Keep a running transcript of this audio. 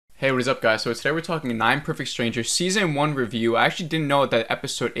Hey, what is up, guys? So today we're talking 9 Perfect Strangers Season 1 review. I actually didn't know that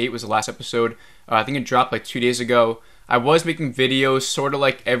Episode 8 was the last episode. I think it dropped like 2 days ago. I was making videos sort of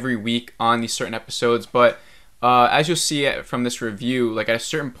like every week on these certain episodes, but as you'll see from this review, like at a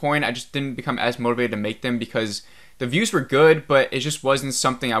certain point, I just didn't become as motivated to make them because the views were good, but it just wasn't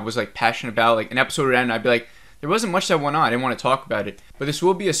something I was like passionate about. Like an episode would end, and I'd be like, there wasn't much that went on. I didn't want to talk about it. But this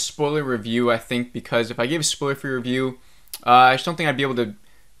will be a spoiler review, I think, because if I gave a spoiler-free review, I just don't think I'd be able to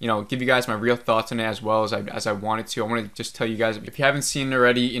give you guys my real thoughts on it as well as I wanted to. I wanted to just tell you guys, if you haven't seen it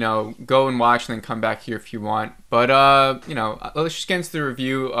already, go and watch and then come back here if you want. But, let's just get into the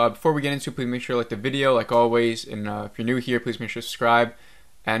review. Before we get into it, please make sure to like the video, like always. And if you're new here, please make sure to subscribe.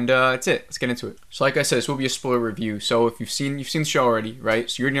 And that's it. Let's get into it. So like I said, this will be a spoiler review. So if you've seen the show already, right?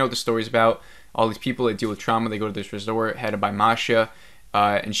 So you already know what the story's about. All these people that deal with trauma, they go to this resort headed by Masha.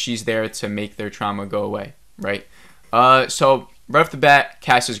 And she's there to make their trauma go away, right? So right off the bat,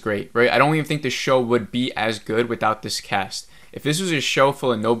 cast is great, right? I don't even think the show would be as good without this cast. If this was a show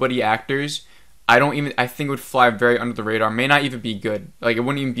full of nobody actors, I think it would fly very under the radar. May not even be good. Like, it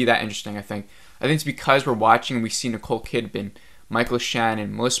wouldn't even be that interesting, I think. I think it's because we're watching and we see Nicole Kidman, Michael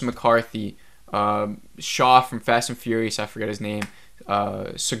Shannon, Melissa McCarthy, Shaw from Fast and Furious, I forget his name,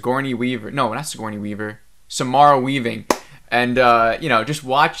 Sigourney Weaver. No, not Sigourney Weaver. Samara Weaving. And, just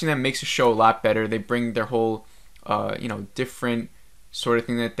watching them makes the show a lot better. They bring their whole different sort of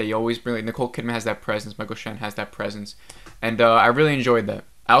thing that they always bring. Like Nicole Kidman has that presence, Michael Shannon has that presence, and I really enjoyed that.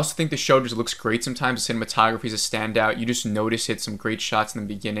 I also think the show just looks great sometimes. The cinematography is a standout. You just notice it, some great shots in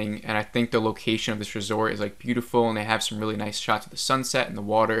the beginning, and I think the location of this resort is like beautiful, and they have some really nice shots of the sunset and the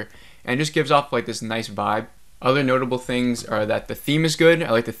water, and it just gives off like this nice vibe. Other notable things are that the theme is good.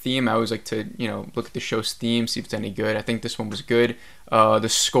 I like the theme. I always like to, look at the show's theme, see if it's any good. I think this one was good. The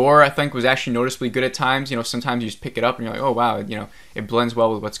score, I think, was actually noticeably good at times. Sometimes you just pick it up and you're like, oh, wow, it blends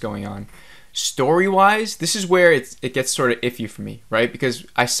well with what's going on. Story-wise, this is where it gets sort of iffy for me, right? Because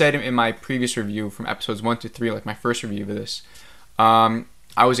I said in my previous review from episodes 1 to 3, like my first review of this, I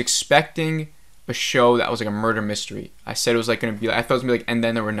was expecting a show that was like a murder mystery. I said it was like going to be, I thought it was going to be like And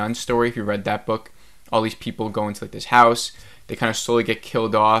Then There Were None story, if you read that book. All these people go into like this house, they kind of slowly get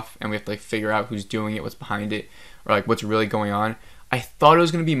killed off, and we have to like figure out who's doing it, what's behind it, or like what's really going on. I thought it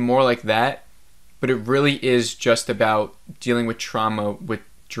was going to be more like that, but it really is just about dealing with trauma with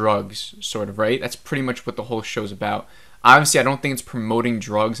drugs, sort of, right? That's pretty much what the whole show's about. Obviously, I don't think it's promoting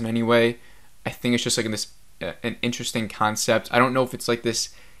drugs in any way. I think it's just like an interesting concept. I don't know if it's like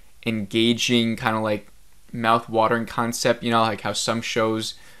this engaging kind of like mouth-watering concept, like how some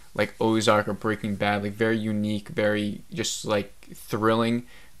shows like Ozark or Breaking Bad, like very unique, very just like thrilling.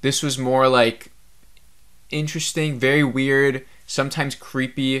 This was more like interesting, very weird, sometimes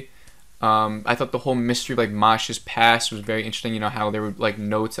creepy. I thought the whole mystery of like Masha's past was very interesting. How there were like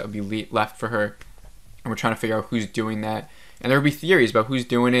notes that would be left for her, and we're trying to figure out who's doing that, and there would be theories about who's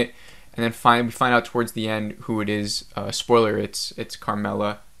doing it, and then we find out towards the end who it is. Spoiler: it's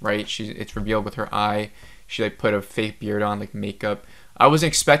Carmela, right? It's revealed with her eye. She like put a fake beard on, like makeup. I wasn't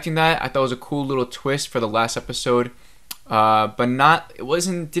expecting that. I thought it was a cool little twist for the last episode, but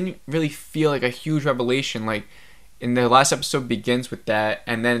didn't really feel like a huge revelation. Like in the last episode begins with that,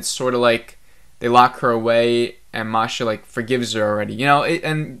 and then it's sort of like they lock her away, and Masha like forgives her already.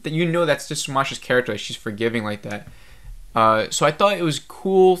 And that's just Masha's character. Like, she's forgiving like that. So I thought it was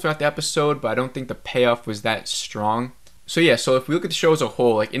cool throughout the episode, but I don't think the payoff was that strong. So yeah, so if we look at the show as a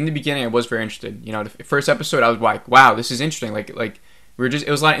whole, like in the beginning, I was very interested. The first episode, I was like, wow, this is interesting. Like. It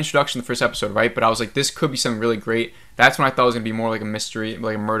was a lot of introduction in the first episode, right? But I was like, this could be something really great. That's when I thought it was going to be more like a mystery,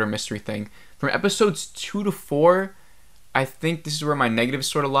 like a murder mystery thing. From episodes 2 to 4, I think this is where my negatives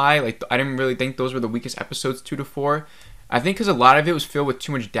sort of lie. Like, I didn't really think those were the weakest episodes, 2 to 4. I think because a lot of it was filled with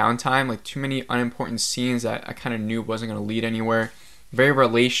too much downtime, like too many unimportant scenes that I kind of knew wasn't going to lead anywhere. Very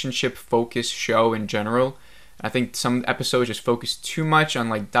relationship-focused show in general. I think some episodes just focused too much on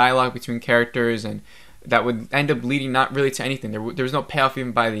like dialogue between characters, and that would end up leading not really to anything. There was no payoff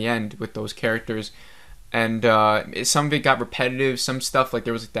even by the end with those characters, and some of it got repetitive. Some stuff, like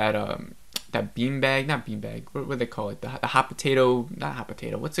there was like that beanbag, not beanbag, what do they call it? The hot potato, not hot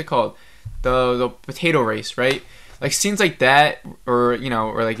potato. What's it called? The potato race, right? Like scenes like that, or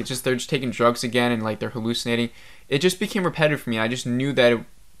like it's just they're just taking drugs again and like they're hallucinating. It just became repetitive for me. I just knew that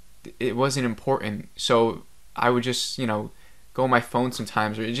it wasn't important, so I would just go on my phone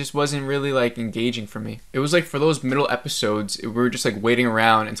sometimes, or it just wasn't really like engaging for me. It was like for those middle episodes, we were just like waiting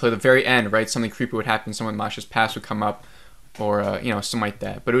around until the very end, right? Something creepy would happen, someone Masha's past would come up, or something like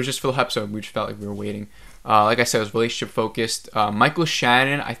that. But it was just for the whole episode, we just felt like we were waiting. Like I said, it was relationship focused. Michael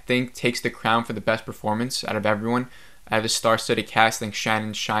Shannon, I think, takes the crown for the best performance out of everyone. out of the star-studded cast, I think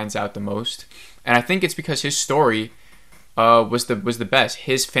Shannon shines out the most, and I think it's because his story was the best.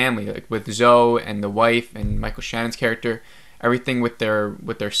 His family, like with Zoe and the wife and Michael Shannon's character, everything with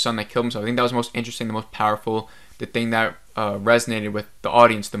their son that killed himself. I think that was the most interesting, the most powerful, the thing that resonated with the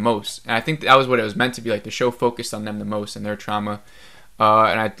audience the most. And I think that was what it was meant to be. Like, the show focused on them the most and their trauma.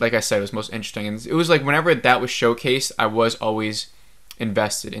 Like I said, it was most interesting. And it was like whenever that was showcased, I was always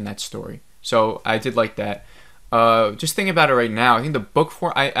invested in that story. So I did like that. Just thinking about it right now, I think the book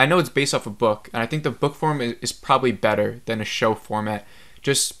form, I know it's based off a book, and I think the book form is probably better than a show format.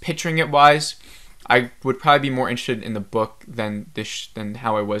 Just picturing it wise, I would probably be more interested in the book than than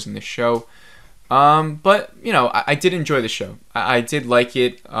how I was in the show. But, you know, I did enjoy the show. I did like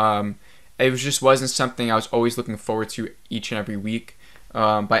it. It just wasn't something I was always looking forward to each and every week.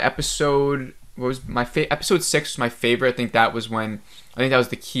 By episode, episode 6 was my favorite. I think that was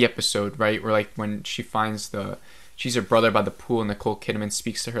the key episode, right? Where, like, when she finds she's her brother by the pool, and Nicole Kidman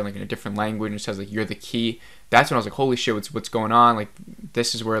speaks to her, like, in a different language and says, like, you're the key. That's when I was like, holy shit, what's going on? Like,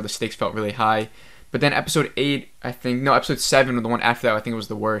 this is where the stakes felt really high. But then episode 7, the one after that, I think it was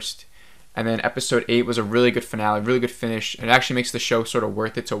the worst. And then episode 8 was a really good finale, really good finish. And it actually makes the show sort of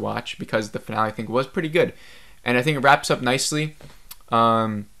worth it to watch, because the finale, I think, was pretty good. And I think it wraps up nicely.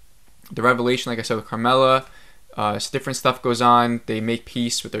 The revelation, like I said, with Carmela, different stuff goes on. They make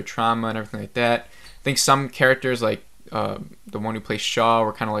peace with their trauma and everything like that. I think some characters, like the one who plays Shaw,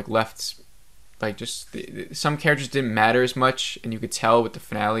 were kind of like left, like, just some characters didn't matter as much, and you could tell with the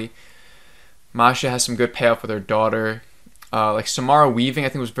finale. Masha has some good payoff with her daughter. Like Samara Weaving, I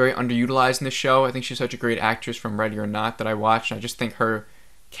think, was very underutilized in the show. I think she's such a great actress from Ready or Not that I watched. And I just think her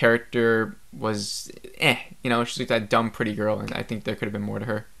character was you know, she's like that dumb pretty girl, and I think there could have been more to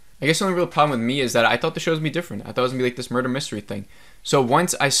her. I guess the only real problem with me is that I thought the show was gonna be different. I thought it was gonna be like this murder mystery thing. So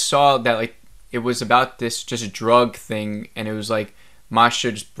once I saw that, like, it was about this just drug thing, and it was like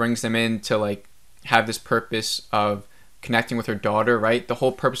Masha just brings them in to, like, have this purpose of connecting with her daughter, right? The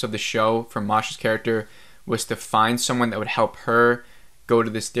whole purpose of the show for Masha's character was to find someone that would help her go to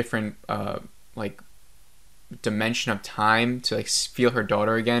this different like dimension of time to, like, feel her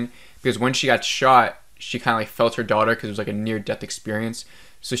daughter again, because when she got shot, she kind of like felt her daughter, because it was like a near-death experience.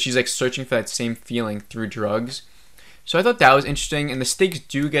 So she's like searching for that same feeling through drugs. So I thought that was interesting, and the stakes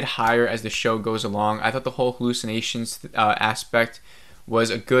do get higher as the show goes along. I thought the whole hallucinations aspect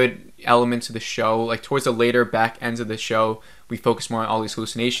was a good element to the show. Like, towards the later back ends of the show, we focus more on all these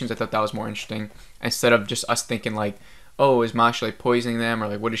hallucinations. I thought that was more interesting, instead of just us thinking, like, oh, is Masha, like, poisoning them, or,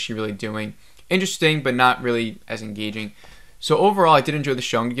 like, what is she really doing? Interesting, but not really as engaging. So overall, I did enjoy the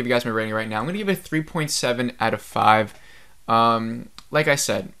show. I'm going to give you guys my rating right now. I'm going to give it a 3.7 out of 5. Like I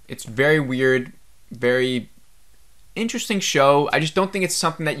said, it's very weird, very interesting show. I just don't think it's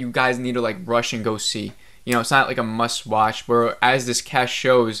something that you guys need to, like, rush and go see. You know, it's not like a must watch, where as this cast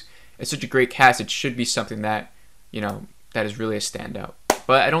shows, it's such a great cast, it should be something that, you know, that is really a standout.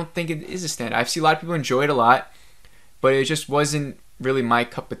 But I don't think it is a standout. I've seen a lot of people enjoy it a lot, but it just wasn't really my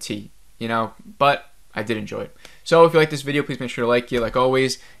cup of tea, you know, but I did enjoy it. So if you like this video, please make sure to like it. Like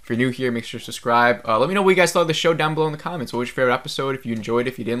always, if you're new here, make sure to subscribe. Let me know what you guys thought of the show down below in the comments. What was your favorite episode? If you enjoyed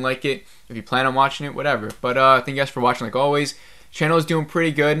it, if you didn't like it, if you plan on watching it, whatever. But thank you guys for watching, like always. Channel is doing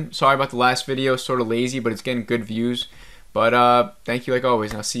pretty good. Sorry about the last video, sort of lazy, but it's getting good views. But thank you like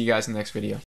always, and I'll see you guys in the next video.